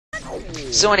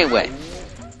So anyway,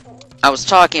 I was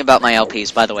talking about my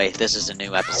LPs. By the way, this is a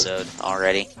new episode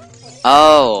already.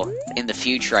 Oh, in the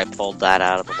future I pulled that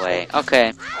out of the way.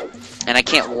 Okay. And I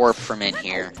can't warp from in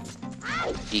here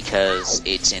because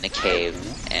it's in a cave,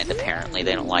 and apparently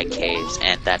they don't like caves,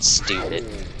 and that's stupid.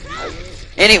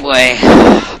 Anyway,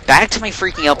 back to my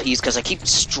freaking LPs because I keep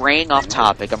straying off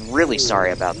topic. I'm really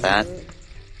sorry about that.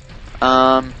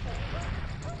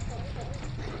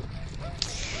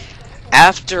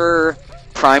 After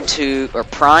Prime 2, or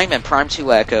Prime and Prime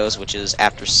 2 Echoes, which is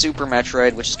after Super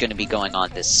Metroid, which is going to be going on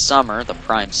this summer, the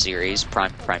Prime series,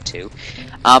 Prime 2.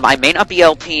 I may not be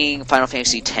LPing Final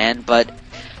Fantasy X, but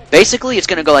basically it's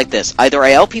going to go like this. Either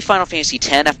I LP Final Fantasy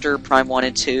X after Prime 1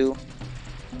 and 2,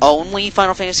 only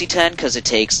Final Fantasy X, because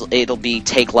it'll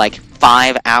take like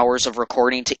 5 hours of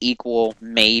recording to equal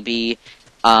maybe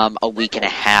a week and a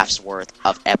half's worth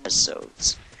of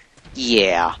episodes.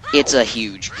 Yeah, it's a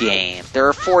huge game. There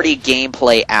are 40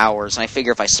 gameplay hours, and I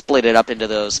figure if I split it up into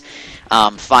those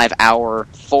 5-hour,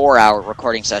 4-hour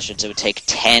recording sessions, it would take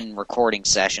 10 recording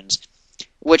sessions,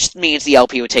 which means the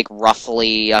LP would take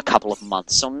roughly a couple of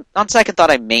months. So on second thought,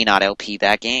 I may not LP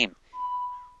that game.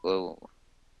 Whoa.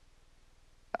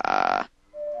 There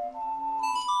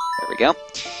we go.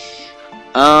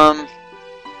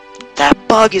 That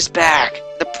bug is back!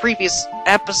 The previous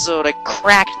episode, I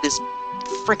cracked this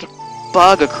frickin'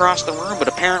 bug across the room, but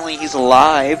apparently he's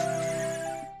alive.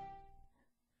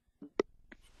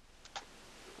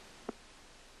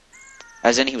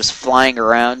 As in, he was flying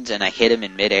around and I hit him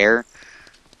in midair.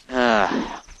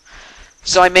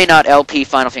 So I may not LP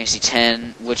Final Fantasy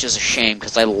X, which is a shame,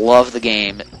 because I love the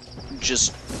game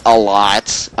just a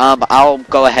lot. I'll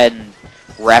go ahead and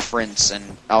reference, and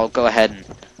I'll go ahead and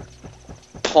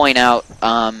point out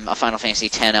a Final Fantasy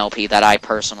X LP that I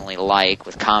personally like,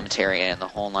 with commentary and the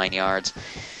whole 9 yards.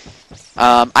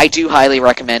 I do highly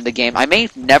recommend the game. I may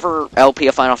never LP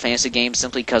a Final Fantasy game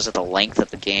simply because of the length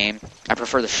of the game. I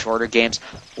prefer the shorter games.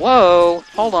 Whoa,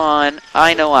 hold on.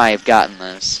 I know I've gotten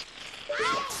this.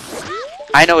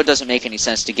 I know it doesn't make any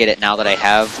sense to get it now that I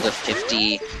have the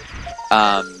 50...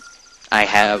 I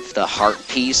have the heart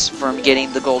piece from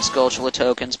getting the Gold Skulltula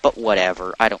tokens, but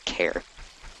whatever. I don't care.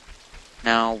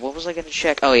 Now, what was I going to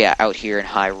check? Oh yeah, out here in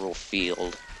Hyrule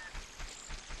Field.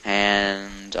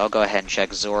 And I'll go ahead and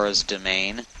check Zora's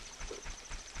Domain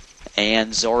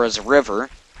and Zora's River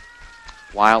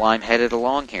while I'm headed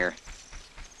along here.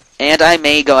 And I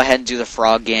may go ahead and do the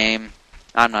frog game.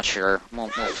 I'm not sure. We'll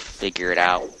figure it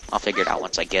out. I'll figure it out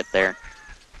once I get there.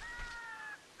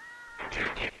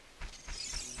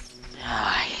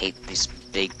 I hate this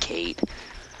big Kate.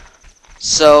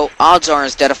 So, odds are,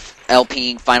 instead of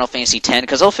LPing Final Fantasy X,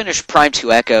 because I'll finish Prime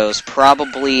 2 Echoes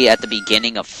probably at the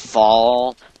beginning of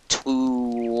fall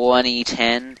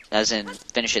 2010, as in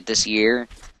finish it this year.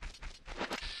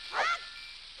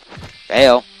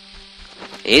 Fail.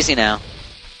 Easy now.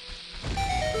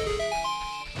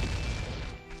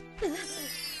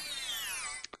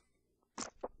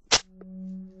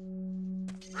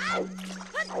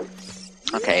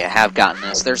 Okay, I have gotten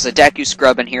this. There's a Deku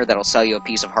Scrub in here that'll sell you a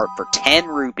piece of heart for 10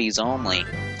 rupees only.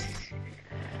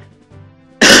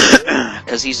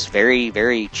 Because he's very,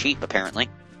 very cheap, apparently.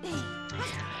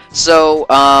 So,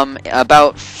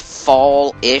 about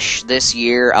fall-ish this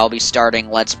year, I'll be starting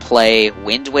Let's Play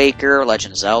Wind Waker,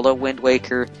 Legend of Zelda Wind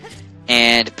Waker,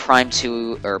 and Prime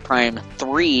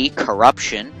 3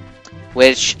 Corruption,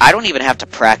 which I don't even have to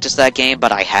practice that game,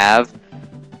 but I have.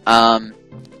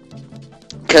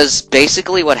 Because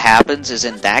basically what happens is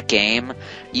in that game,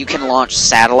 you can launch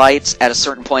satellites at a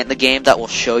certain point in the game that will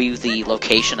show you the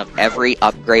location of every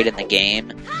upgrade in the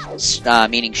game,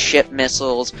 meaning ship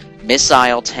missiles,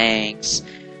 missile tanks.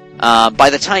 By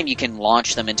the time you can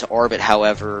launch them into orbit,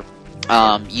 however,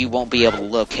 you won't be able to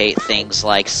locate things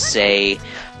like, say,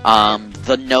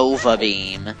 the Nova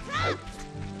Beam.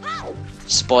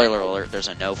 Spoiler alert, there's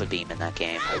a Nova Beam in that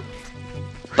game.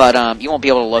 But, you won't be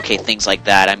able to locate things like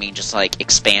that. I mean, just, like,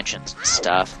 expansions and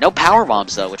stuff. No power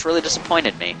bombs, though, which really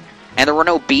disappointed me. And there were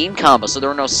no beam combos, so there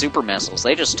were no super missiles.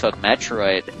 They just took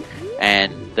Metroid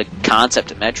and the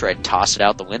concept of Metroid and tossed it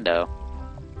out the window.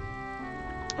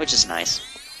 Which is nice.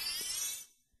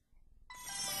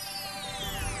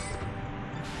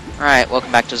 Alright,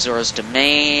 welcome back to Zora's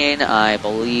Domain. I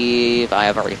believe I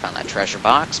have already found that treasure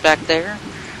box back there.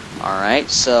 Alright,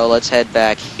 so let's head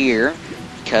back here,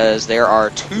 because there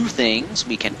are 2 things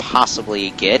we can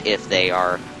possibly get if they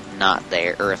are not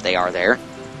there, or if they are there.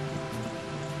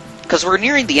 Because we're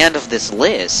nearing the end of this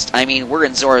list. I mean, we're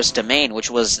in Zora's Domain,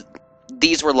 which was...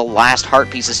 These were the last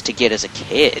heart pieces to get as a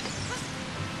kid.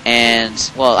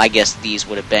 And, well, I guess these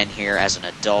would have been here as an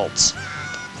adult.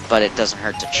 but it doesn't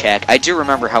hurt to check. I do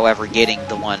remember, however, getting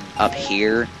the one up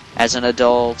here as an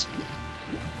adult.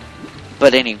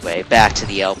 But anyway, back to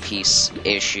the LP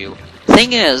issue.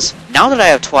 Thing is, now that I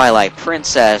have Twilight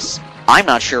Princess, I'm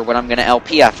not sure what I'm going to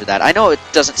LP after that. I know it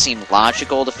doesn't seem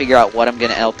logical to figure out what I'm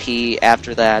going to LP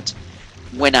after that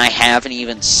when I haven't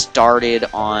even started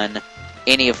on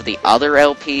any of the other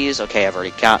LPs. Okay, I've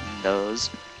already gotten those.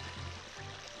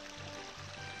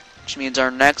 Which means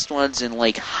our next one's in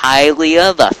Lake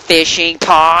Hylia, the fishing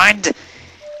pond.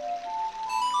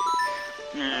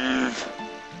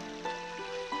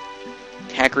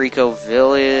 Kakariko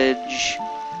Village.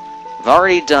 I've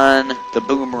already done the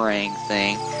boomerang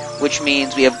thing, which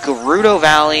means we have Gerudo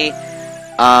Valley.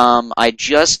 I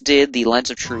just did the Lens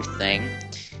of Truth thing.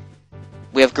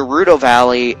 We have Gerudo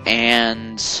Valley,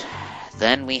 and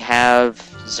then we have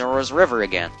Zora's River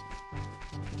again.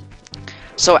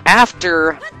 So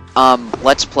after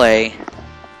Let's Play...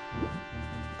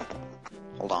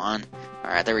 Hold on.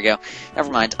 Alright, there we go.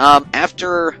 Never mind.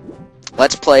 After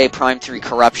Let's Play Prime 3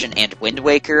 Corruption and Wind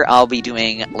Waker, I'll be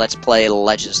doing Let's Play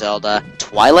Legend of Zelda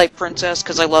Twilight Princess,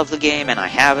 because I love the game and I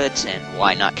have it, and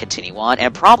why not continue on?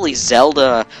 And probably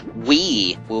Zelda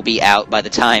Wii will be out by the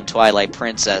time Twilight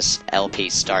Princess LP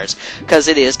starts, because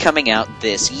it is coming out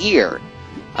this year,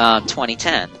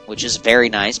 2010, which is very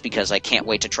nice, because I can't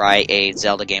wait to try a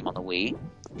Zelda game on the Wii.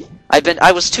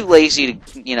 I was too lazy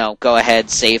to, go ahead,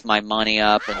 save my money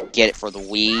up, and get it for the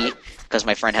Wii, because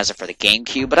my friend has it for the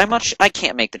GameCube, but I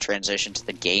can't make the transition to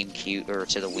the GameCube, or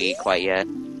to the Wii quite yet.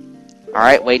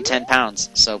 Alright, weighed 10 pounds,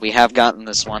 so we have gotten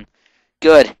this one.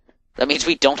 Good. That means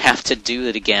we don't have to do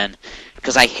it again,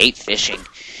 because I hate fishing.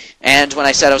 And when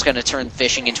I said I was going to turn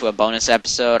fishing into a bonus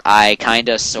episode, I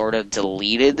kinda, sorta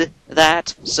deleted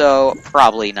that, so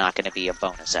probably not going to be a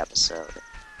bonus episode.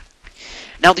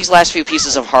 Now, these last few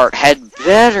pieces of heart had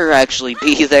better actually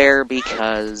be there,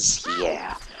 because,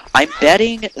 yeah. I'm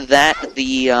betting that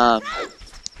the,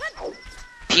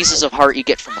 pieces of heart you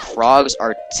get from the frogs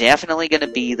are definitely going to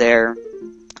be there.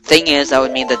 Thing is, that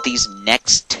would mean that these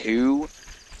next two,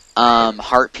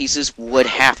 heart pieces would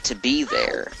have to be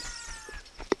there.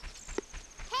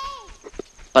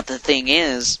 But the thing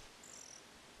is,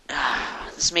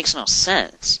 this makes no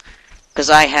sense. Because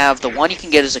I have the one you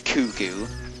can get as a cuckoo,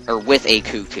 or with a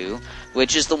cuckoo,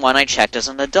 which is the one I checked as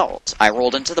an adult. I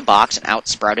rolled into the box and out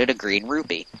sprouted a green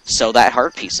rupee, so that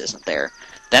heart piece isn't there.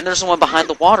 Then there's the one behind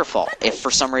the waterfall. If for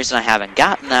some reason I haven't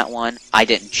gotten that one, I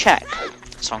didn't check.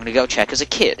 So I'm going to go check as a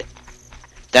kid.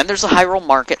 Then there's the Hyrule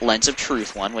Market Lens of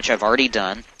Truth one, which I've already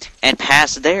done. And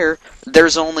past there,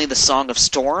 there's only the Song of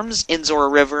Storms in Zora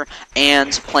River,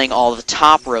 and playing all the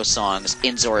top row songs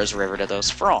in Zora's River to those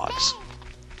frogs.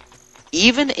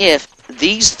 Even if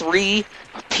these three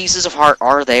pieces of heart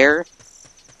are there,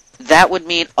 that would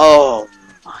mean, oh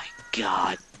my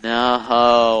god,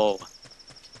 no.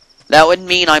 That would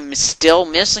mean I'm still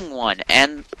missing one,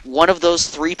 and one of those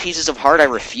three pieces of heart I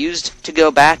refused to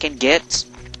go back and get,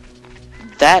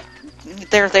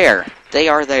 they're there. They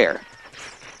are there.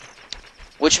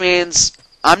 Which means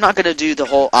I'm not going to do the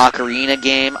whole Ocarina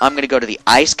game. I'm going to go to the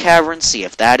Ice Cavern, see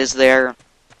if that is there.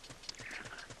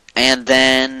 And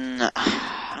then,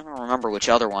 I don't remember which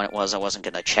other one it was I wasn't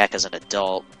going to check as an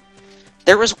adult.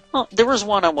 There was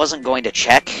one I wasn't going to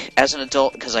check as an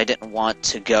adult because I didn't want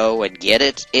to go and get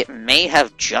it. It may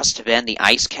have just been the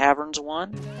Ice Caverns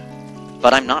one,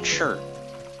 but I'm not sure.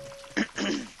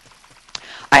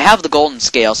 I have the golden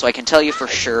scale, so I can tell you for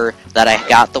sure that I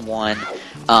got the one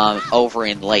over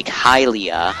in Lake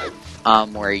Hylia,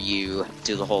 where you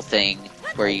do the whole thing,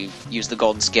 where you use the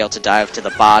golden scale to dive to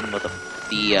the bottom of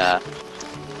the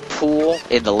pool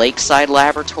in the lakeside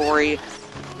laboratory,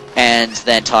 and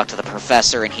then talk to the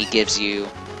professor, and he gives you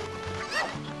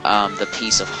the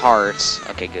piece of heart.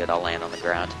 Okay, good, I'll land on the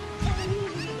ground.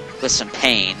 With some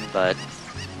pain, but...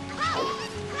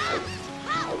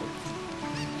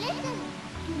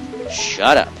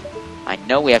 Shut up. I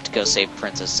know we have to go save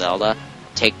Princess Zelda.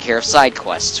 Take care of side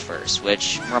quests first,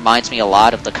 which reminds me a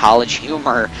lot of the College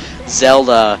Humor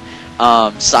Zelda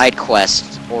side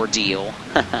quest ordeal.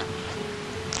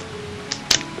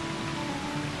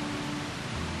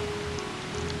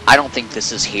 I don't think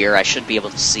this is here. I should be able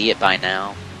to see it by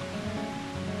now.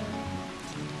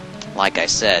 Like I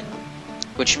said.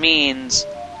 Which means...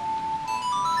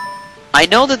 I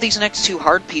know that these next two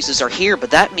heart pieces are here,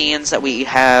 but that means that we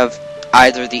have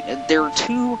either the... There are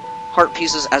two heart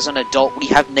pieces as an adult we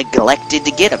have neglected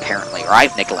to get, apparently. Or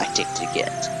I've neglected to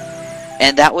get.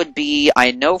 And that would be...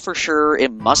 I know for sure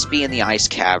it must be in the Ice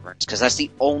Caverns, because that's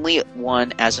the only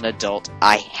one as an adult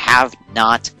I have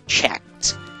not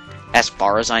checked. As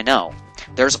far as I know.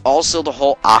 There's also the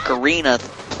whole Ocarina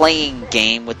playing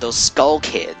game with those Skull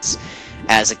Kids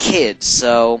as a kid,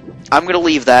 so I'm going to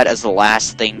leave that as the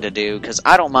last thing to do, because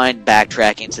I don't mind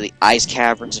backtracking to the ice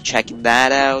caverns and checking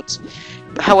that out.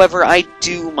 However, I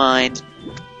do mind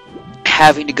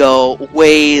having to go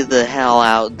way the hell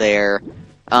out there,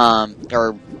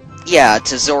 to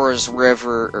Zora's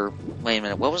River, or, wait a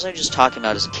minute, what was I just talking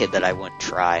about as a kid that I wouldn't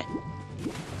try?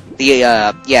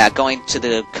 Going to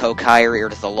the Kokiri, or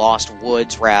to the Lost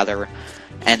Woods, rather,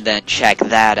 and then check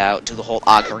that out, do the whole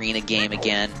Ocarina game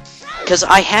again. Because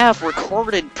I have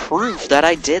recorded proof that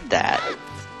I did that.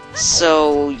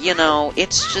 So, you know,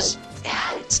 it's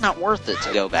not worth it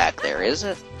to go back there, is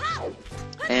it?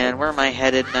 And where am I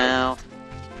headed now?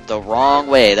 The wrong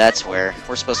way, that's where.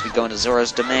 We're supposed to be going to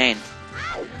Zora's Domain.